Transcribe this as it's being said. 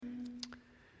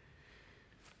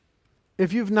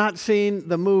If you've not seen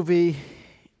the movie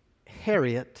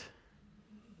Harriet,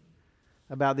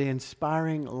 about the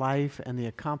inspiring life and the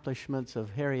accomplishments of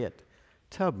Harriet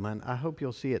Tubman, I hope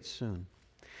you'll see it soon.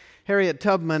 Harriet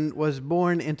Tubman was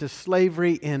born into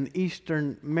slavery in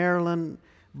eastern Maryland,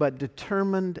 but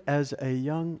determined as a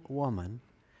young woman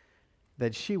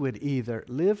that she would either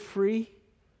live free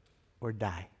or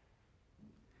die.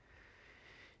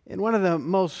 In one of the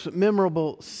most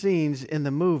memorable scenes in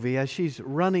the movie, as she's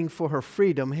running for her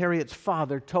freedom, Harriet's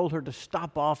father told her to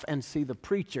stop off and see the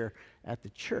preacher at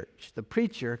the church. The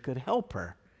preacher could help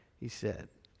her, he said.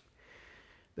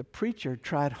 The preacher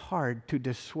tried hard to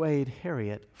dissuade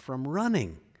Harriet from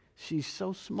running. She's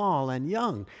so small and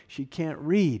young, she can't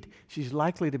read. She's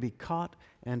likely to be caught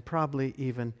and probably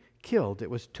even killed. It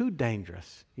was too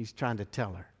dangerous, he's trying to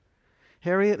tell her.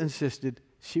 Harriet insisted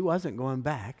she wasn't going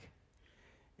back.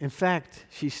 In fact,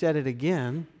 she said it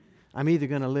again, I'm either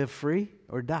going to live free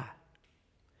or die.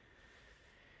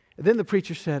 And then the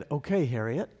preacher said, okay,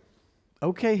 Harriet,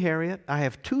 I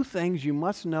have two things you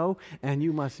must know and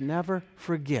you must never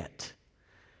forget.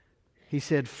 He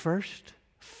said, first,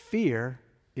 fear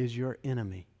is your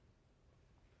enemy.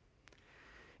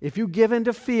 If you give in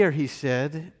to fear, he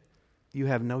said, you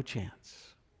have no chance.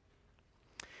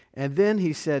 And then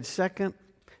he said, second,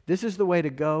 this is the way to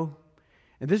go.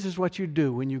 And this is what you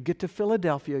do. When you get to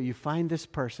Philadelphia, you find this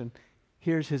person.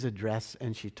 Here's his address.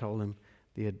 And he told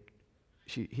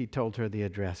her the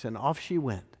address. And off she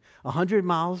went. 100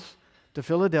 miles to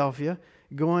Philadelphia,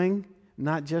 going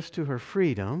not just to her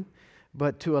freedom,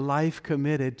 but to a life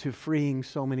committed to freeing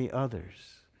so many others.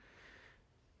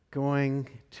 Going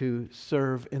to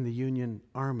serve in the Union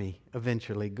Army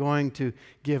eventually. Going to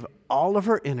give all of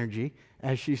her energy,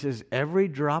 as she says, every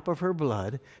drop of her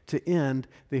blood, to end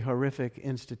the horrific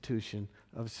institution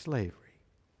of slavery.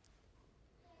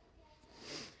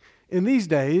 In these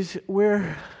days,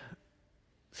 we're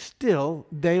still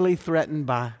daily threatened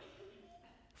by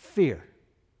fear.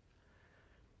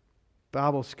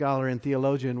 Bible scholar and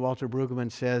theologian Walter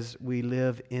Brueggemann says we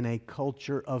live in a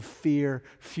culture of fear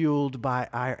fueled by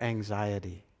our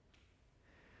anxiety.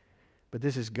 But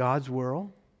this is God's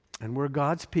world, and we're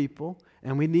God's people,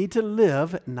 and we need to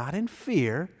live not in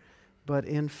fear, but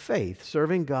in faith,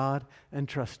 serving God and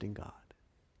trusting God.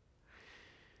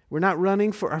 We're not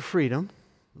running for our freedom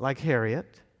like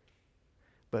Harriet,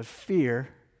 but fear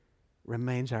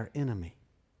remains our enemy.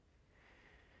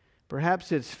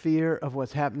 Perhaps it's fear of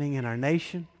what's happening in our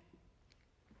nation,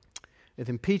 with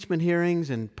impeachment hearings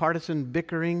and partisan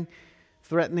bickering,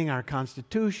 threatening our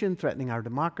Constitution, threatening our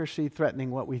democracy,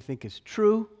 threatening what we think is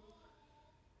true,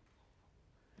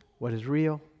 what is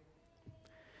real.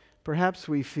 Perhaps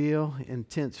we feel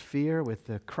intense fear with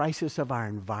the crisis of our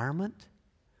environment,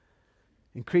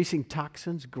 increasing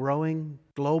toxins, growing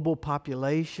global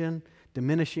population,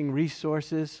 diminishing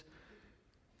resources,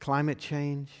 climate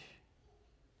change.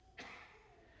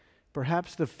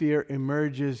 Perhaps the fear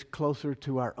emerges closer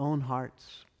to our own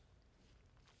hearts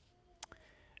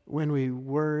when we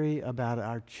worry about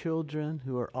our children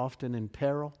who are often in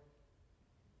peril,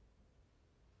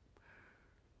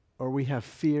 or we have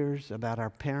fears about our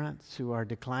parents who are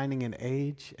declining in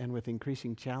age and with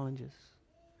increasing challenges.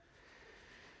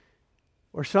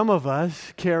 Or some of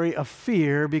us carry a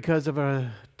fear because of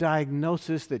a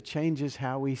diagnosis that changes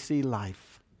how we see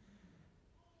life,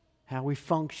 how we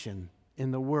function in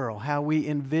the world, how we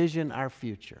envision our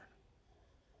future.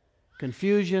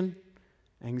 Confusion,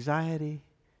 anxiety,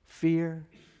 fear,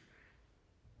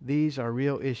 these are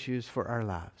real issues for our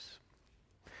lives.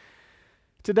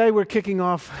 Today we're kicking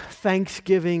off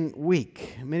Thanksgiving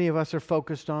week. Many of us are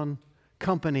focused on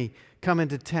company coming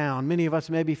to town. Many of us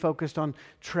may be focused on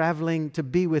traveling to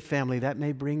be with family. That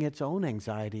may bring its own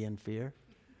anxiety and fear,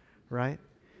 right?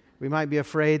 We might be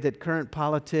afraid that current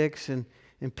politics and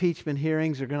impeachment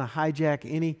hearings are going to hijack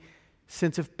any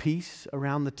sense of peace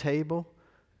around the table.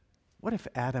 What if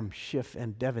Adam Schiff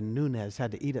and Devin Nunes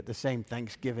had to eat at the same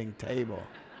Thanksgiving table?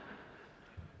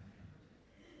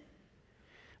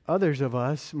 Others of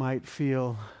us might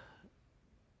feel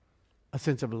a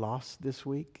sense of loss this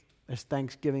week as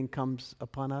Thanksgiving comes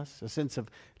upon us, a sense of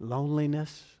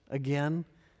loneliness again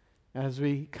as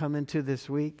we come into this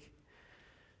week.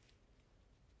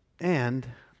 And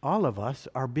all of us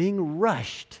are being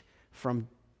rushed from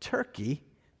turkey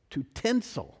to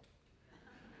tinsel.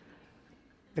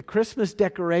 The Christmas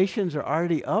decorations are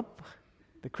already up.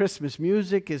 The Christmas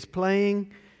music is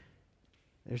playing.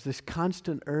 There's this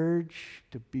constant urge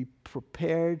to be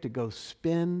prepared to go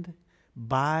spend,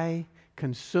 buy,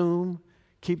 consume,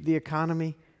 keep the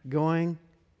economy going.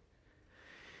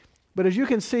 But as you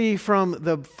can see from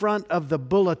the front of the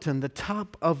bulletin, the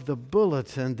top of the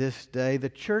bulletin this day, the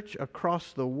church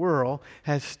across the world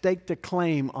has staked a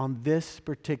claim on this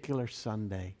particular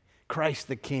Sunday, Christ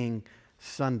the King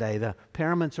Sunday. The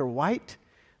paraments are white.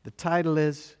 The title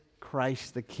is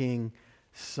Christ the King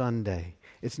Sunday.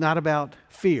 It's not about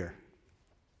fear.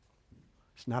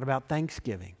 It's not about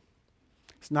Thanksgiving.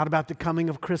 It's not about the coming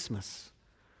of Christmas.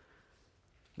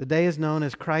 The day is known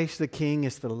as Christ the King.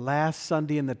 It's the last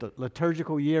Sunday in the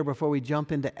liturgical year before we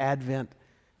jump into Advent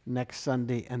next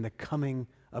Sunday and the coming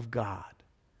of God.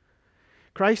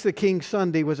 Christ the King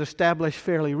Sunday was established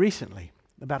fairly recently,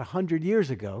 about 100 years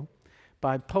ago,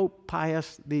 by Pope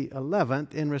Pius XI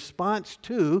in response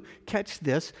to, catch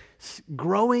this,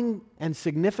 growing and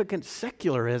significant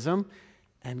secularism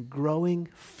and growing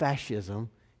fascism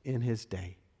in his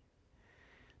day.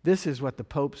 This is what the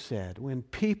Pope said: when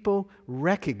people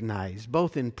recognize,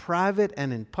 both in private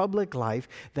and in public life,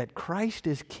 that Christ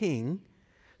is King,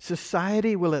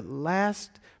 society will at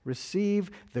last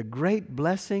receive the great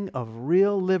blessing of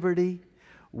real liberty,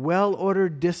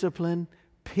 well-ordered discipline,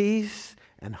 peace,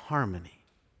 and harmony.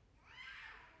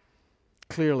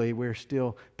 Clearly, we're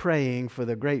still praying for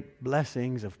the great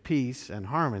blessings of peace and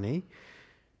harmony.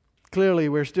 Clearly,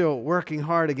 we're still working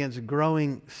hard against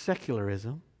growing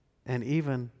secularism and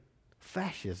even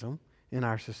fascism in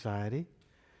our society.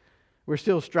 We're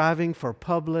still striving for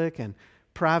public and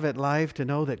private life to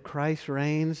know that Christ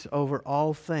reigns over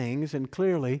all things, and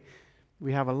clearly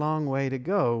we have a long way to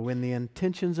go when the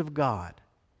intentions of God,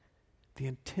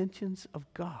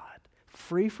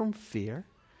 free from fear,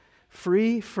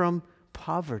 free from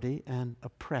poverty and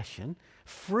oppression,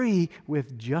 free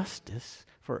with justice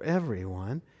for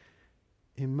everyone,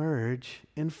 emerge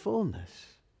in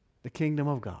fullness, the kingdom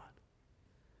of God.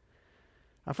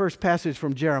 Our first passage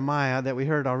from Jeremiah that we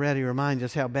heard already reminds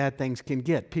us how bad things can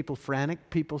get. People frantic,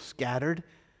 people scattered,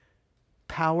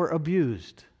 power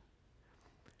abused.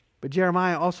 But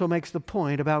Jeremiah also makes the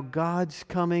point about God's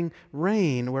coming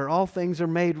reign, where all things are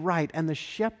made right, and the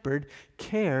shepherd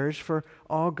cares for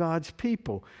all God's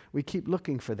people. We keep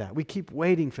looking for that. We keep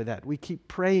waiting for that. We keep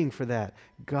praying for that.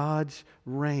 God's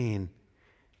reign.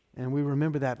 And we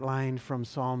remember that line from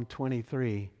Psalm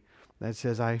 23 that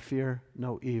says, I fear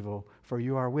no evil, for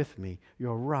you are with me.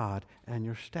 Your rod and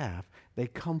your staff, they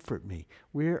comfort me.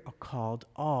 We're called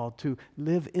all to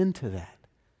live into that,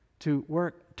 to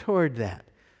work toward that.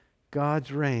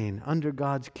 God's reign, under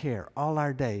God's care, all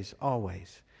our days,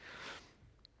 always.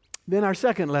 Then our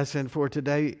second lesson for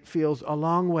today feels a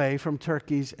long way from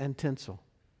turkeys and tinsel.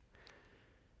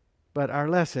 But our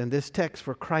lesson, this text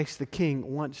for Christ the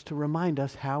King, wants to remind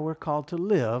us how we're called to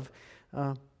live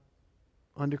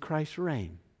under Christ's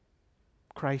reign.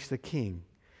 Christ the King.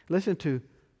 Listen to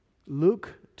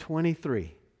Luke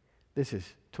 23. This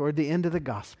is toward the end of the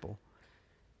gospel.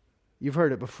 You've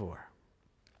heard it before.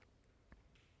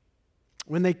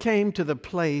 When they came to the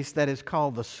place that is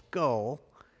called the Skull,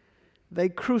 they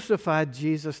crucified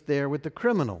Jesus there with the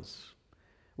criminals,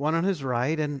 one on his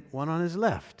right and one on his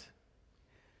left.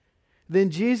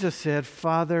 Then Jesus said,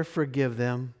 Father, forgive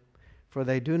them, for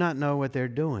they do not know what they're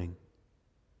doing.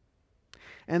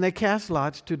 And they cast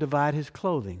lots to divide his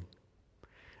clothing.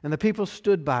 And the people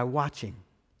stood by watching.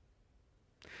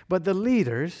 But the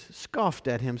leaders scoffed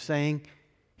at him, saying,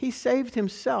 He saved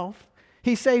himself.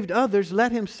 He saved others.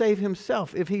 Let him save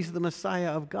himself if he's the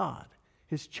Messiah of God,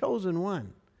 his chosen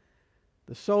one.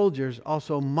 The soldiers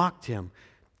also mocked him,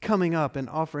 coming up and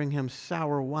offering him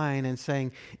sour wine and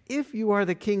saying, If you are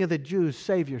the King of the Jews,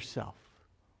 save yourself.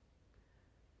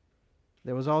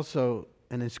 There was also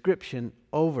an inscription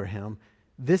over him,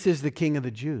 This is the King of the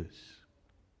Jews.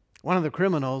 One of the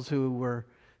criminals who were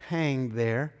hanged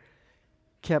there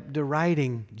kept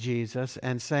deriding Jesus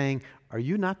and saying, Are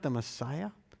you not the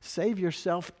Messiah? Save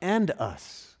yourself and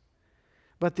us.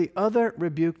 But the other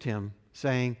rebuked him,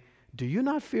 saying, Do you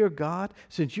not fear God,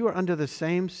 since you are under the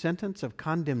same sentence of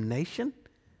condemnation?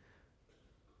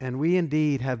 And we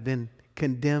indeed have been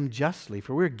condemned justly,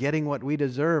 for we're getting what we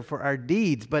deserve for our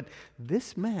deeds. But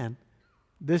this man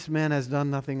has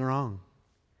done nothing wrong.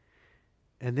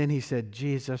 And then he said,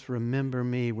 Jesus, remember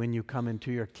me when you come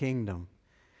into your kingdom.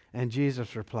 And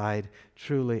Jesus replied,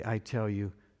 Truly I tell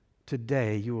you,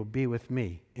 today you will be with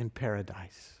me in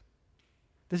paradise.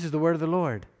 This is the word of the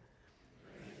Lord.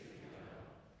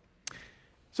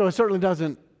 So it certainly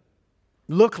doesn't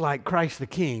look like Christ the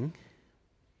King.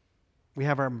 We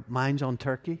have our minds on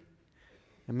turkey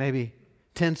and maybe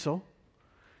tinsel.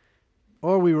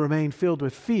 Or we remain filled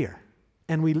with fear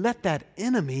and we let that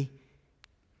enemy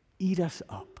eat us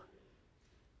up,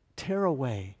 tear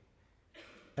away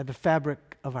at the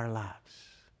fabric of our lives,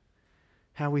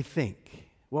 how we think,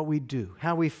 what we do,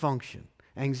 how we function.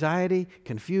 Anxiety,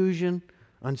 confusion,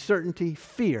 uncertainty,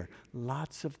 fear.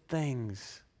 Lots of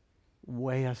things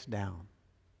weigh us down.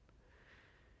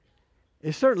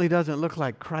 It certainly doesn't look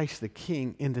like Christ the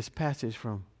King in this passage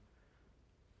from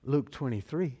Luke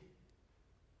 23.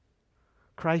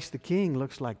 Christ the King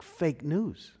looks like fake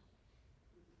news.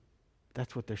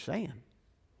 That's what they're saying.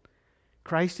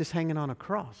 Christ is hanging on a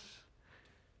cross.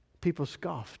 People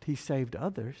scoffed. He saved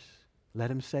others. Let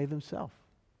him save himself.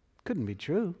 Couldn't be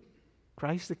true.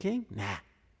 Christ the King? Nah.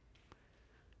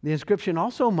 The inscription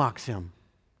also mocks him,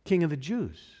 King of the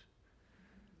Jews,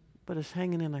 but is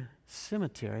hanging in a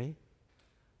cemetery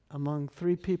among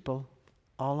 3 people,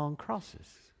 all on crosses.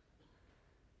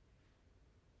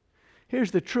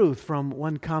 Here's the truth from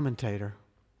one commentator.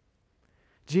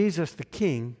 Jesus the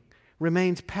King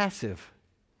remains passive,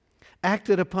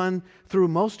 acted upon through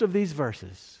most of these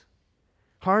verses,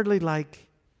 hardly like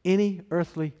any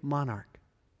earthly monarch.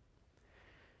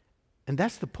 And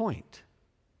that's the point.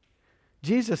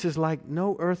 Jesus is like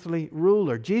no earthly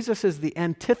ruler. Jesus is the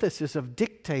antithesis of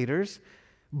dictators,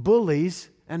 bullies,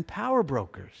 and power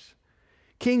brokers.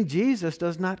 King Jesus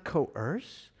does not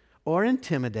coerce or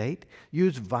intimidate,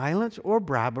 use violence or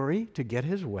bribery to get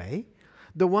his way.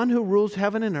 The one who rules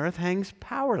heaven and earth hangs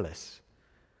powerless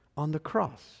on the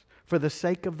cross for the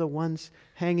sake of the ones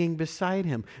hanging beside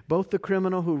him, both the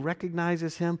criminal who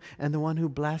recognizes him and the one who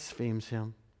blasphemes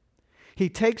him. He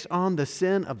takes on the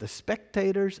sin of the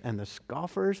spectators and the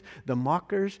scoffers, the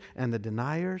mockers and the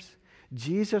deniers.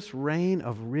 Jesus' reign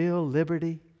of real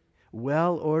liberty,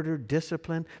 well-ordered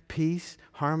discipline, peace,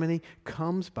 harmony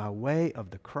comes by way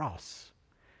of the cross,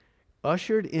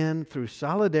 ushered in through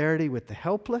solidarity with the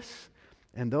helpless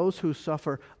and those who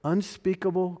suffer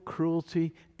unspeakable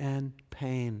cruelty and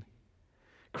pain.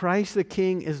 Christ the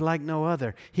King is like no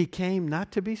other. He came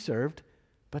not to be served,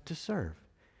 but to serve.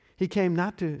 He came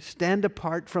not to stand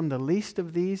apart from the least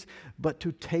of these, but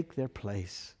to take their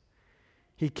place.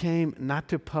 He came not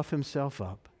to puff himself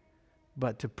up,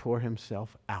 but to pour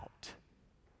himself out.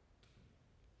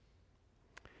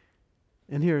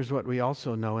 And here's what we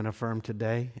also know and affirm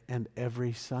today and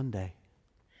every Sunday.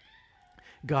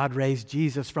 God raised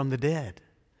Jesus from the dead.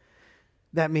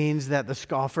 That means that the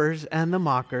scoffers and the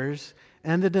mockers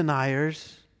and the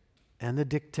deniers and the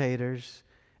dictators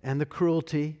and the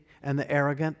cruelty and the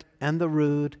arrogant and the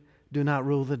rude do not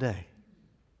rule the day.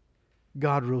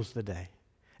 God rules the day.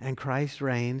 And Christ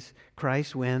reigns,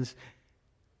 Christ wins,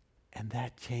 and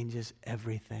that changes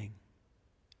everything.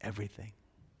 Everything.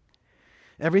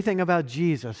 Everything about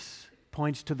Jesus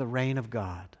points to the reign of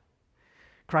God.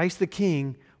 Christ the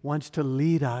King wants to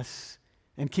lead us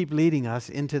and keep leading us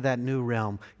into that new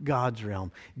realm, God's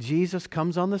realm. Jesus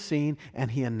comes on the scene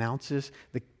and he announces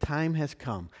the time has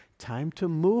come. Time to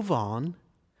move on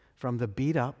from the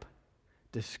beat up,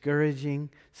 discouraging,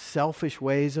 selfish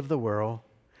ways of the world.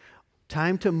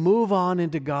 Time to move on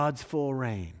into God's full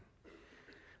reign.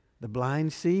 The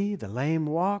blind see, the lame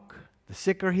walk, the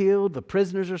sick are healed, the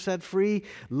prisoners are set free,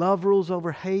 love rules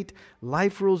over hate,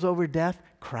 life rules over death.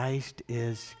 Christ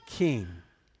is King.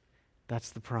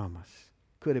 That's the promise.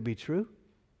 Could it be true?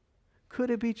 Could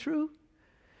it be true?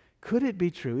 Could it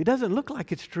be true? It doesn't look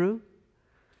like it's true.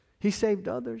 He saved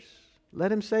others.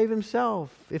 Let him save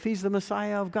himself if he's the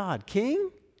Messiah of God. King?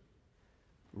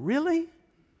 Really?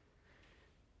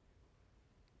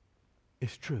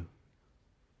 It's true.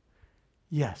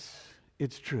 Yes,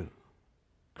 it's true.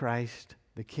 Christ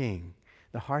the King.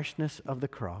 The harshness of the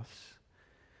cross,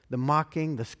 the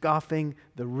mocking, the scoffing,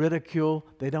 the ridicule,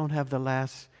 they don't have the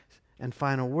last and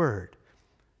final word.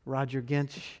 Roger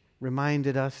Ginch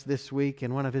reminded us this week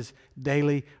in one of his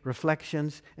daily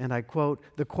reflections, and I quote,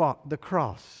 the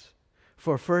cross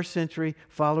for first century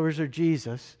followers of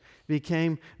Jesus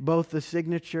became both the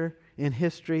signature in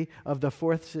history of the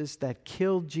forces that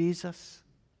killed Jesus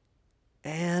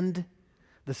and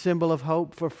the symbol of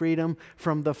hope for freedom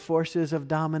from the forces of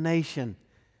domination.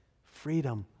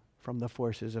 Freedom from the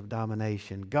forces of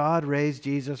domination. God raised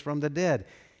Jesus from the dead.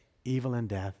 Evil and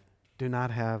death do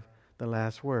not have the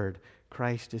last word.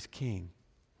 Christ is King.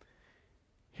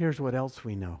 Here's what else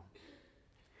we know.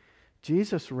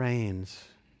 Jesus reigns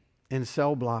in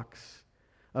cell blocks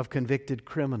of convicted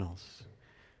criminals,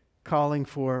 calling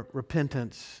for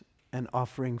repentance and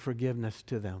offering forgiveness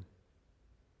to them.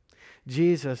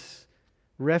 Jesus,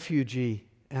 refugee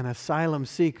and asylum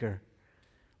seeker,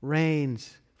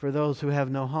 reigns for those who have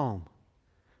no home,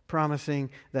 promising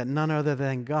that none other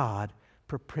than God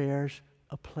prepares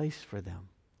a place for them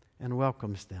and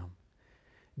welcomes them.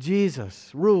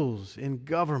 Jesus rules in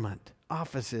government,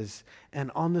 offices,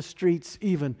 and on the streets,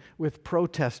 even with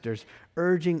protesters,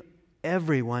 urging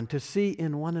everyone to see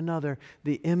in one another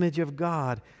the image of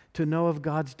God, to know of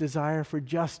God's desire for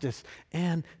justice,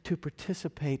 and to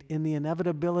participate in the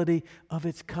inevitability of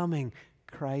its coming.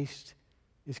 Christ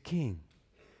is King.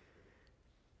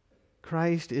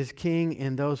 Christ is King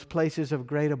in those places of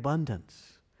great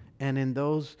abundance and in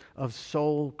those of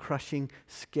soul-crushing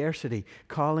scarcity,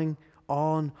 calling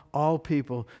on all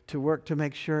people to work to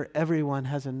make sure everyone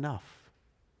has enough.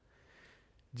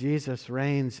 Jesus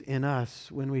reigns in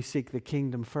us when we seek the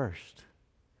kingdom first.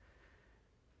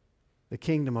 The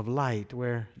kingdom of light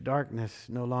where darkness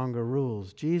no longer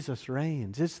rules. Jesus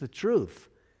reigns. It's the truth.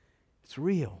 It's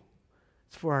real.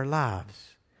 It's for our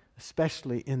lives,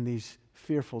 especially in these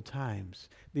fearful times,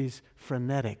 these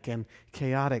frenetic and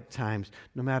chaotic times,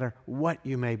 no matter what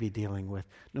you may be dealing with,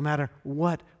 no matter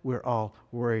what we're all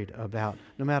worried about,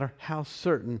 no matter how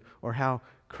certain or how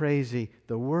crazy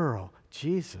the world,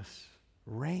 Jesus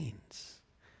reigns.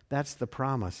 That's the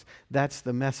promise. That's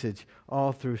the message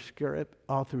all through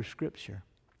Scripture.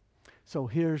 So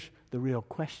here's the real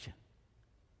question.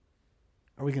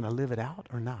 Are we going to live it out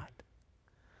or not?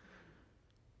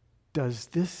 Does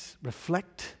this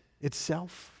reflect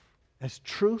itself as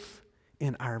truth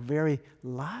in our very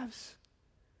lives?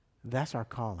 That's our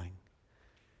calling.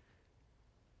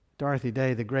 Dorothy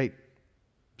Day, the great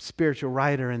spiritual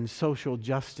writer and social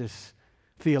justice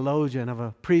theologian of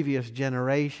a previous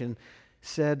generation,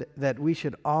 said that we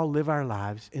should all live our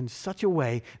lives in such a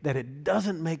way that it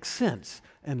doesn't make sense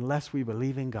unless we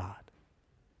believe in God.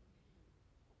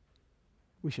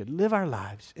 We should live our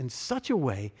lives in such a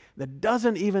way that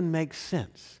doesn't even make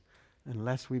sense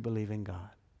unless we believe in God.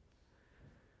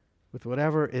 With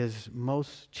whatever is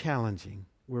most challenging,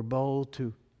 we're bold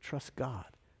to trust God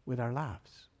with our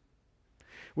lives.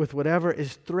 With whatever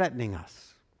is threatening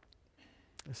us,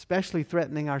 especially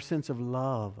threatening our sense of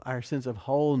love, our sense of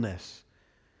wholeness,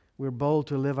 we're bold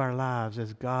to live our lives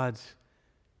as God's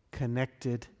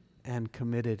connected and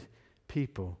committed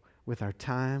people with our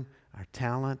time, our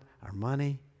talent, our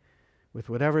money. With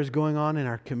whatever is going on in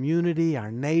our community,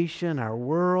 our nation, our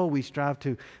world, we strive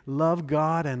to love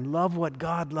God and love what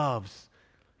God loves.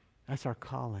 That's our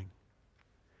calling.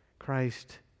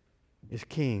 Christ is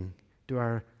King. Do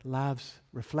our lives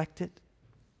reflect it?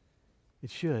 It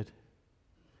should.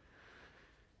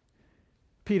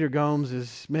 Peter Gomes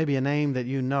is maybe a name that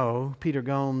you know. Peter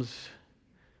Gomes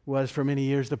was for many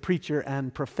years the preacher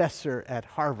and professor at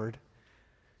Harvard,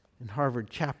 in Harvard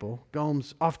Chapel.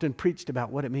 Gomes often preached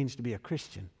about what it means to be a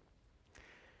Christian.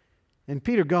 And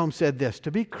Peter Gomes said this: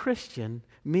 to be Christian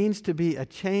means to be a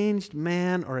changed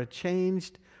man or a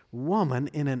changed woman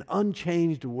in an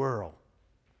unchanged world.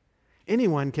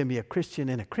 Anyone can be a Christian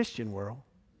in a Christian world.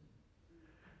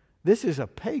 This is a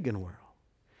pagan world.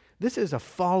 This is a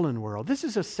fallen world. This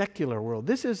is a secular world.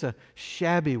 This is a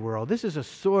shabby world. This is a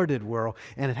sordid world.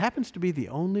 And it happens to be the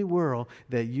only world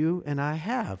that you and I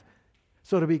have.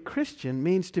 So to be Christian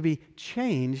means to be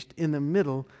changed in the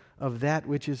middle of that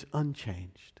which is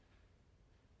unchanged.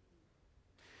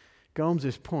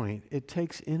 Gomes' point, it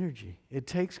takes energy. It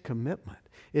takes commitment.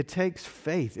 It takes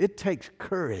faith. It takes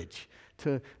courage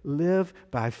to live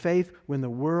by faith when the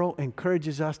world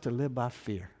encourages us to live by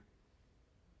fear.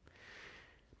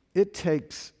 It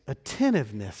takes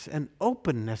attentiveness and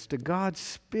openness to God's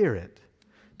Spirit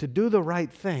to do the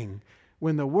right thing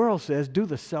when the world says, do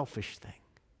the selfish thing.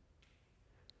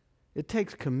 It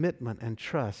takes commitment and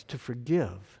trust to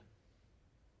forgive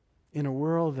in a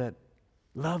world that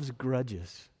loves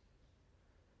grudges.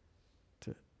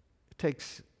 It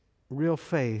takes real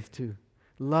faith to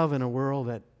love in a world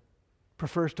that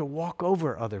prefers to walk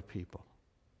over other people.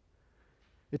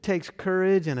 It takes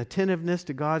courage and attentiveness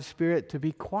to God's Spirit to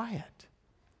be quiet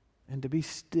and to be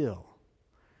still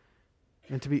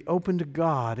and to be open to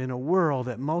God in a world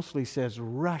that mostly says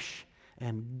rush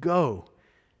and go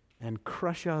and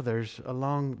crush others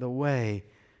along the way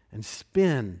and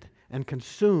spend and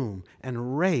consume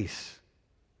and race.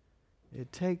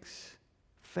 It takes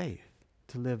faith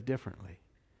to live differently.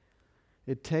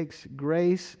 It takes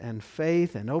grace and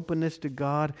faith and openness to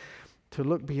God to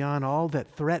look beyond all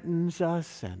that threatens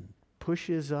us and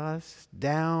pushes us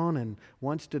down and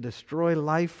wants to destroy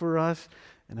life for us,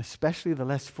 and especially the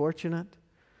less fortunate.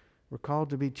 We're called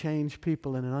to be changed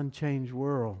people in an unchanged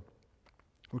world.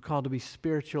 We're called to be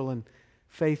spiritual and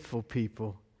faithful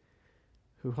people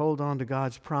who hold on to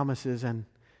God's promises and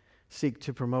seek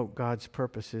to promote God's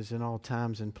purposes in all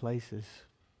times and places.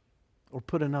 Or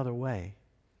put another way,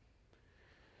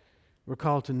 we're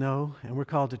called to know and we're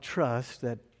called to trust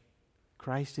that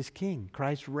Christ is King.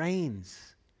 Christ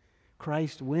reigns.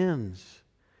 Christ wins.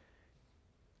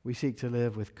 We seek to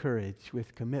live with courage,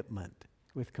 with commitment,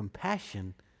 with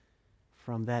compassion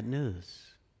from that news.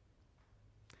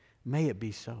 May it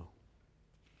be so.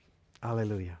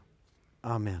 Hallelujah.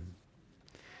 Amen.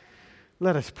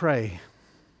 Let us pray.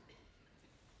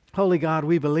 Holy God,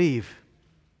 we believe.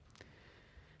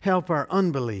 Help our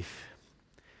unbelief.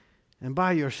 And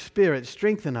by your Spirit,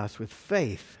 strengthen us with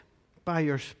faith. By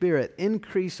your Spirit,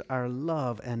 increase our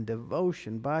love and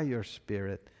devotion. By your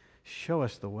Spirit, show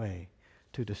us the way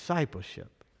to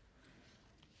discipleship.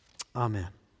 Amen.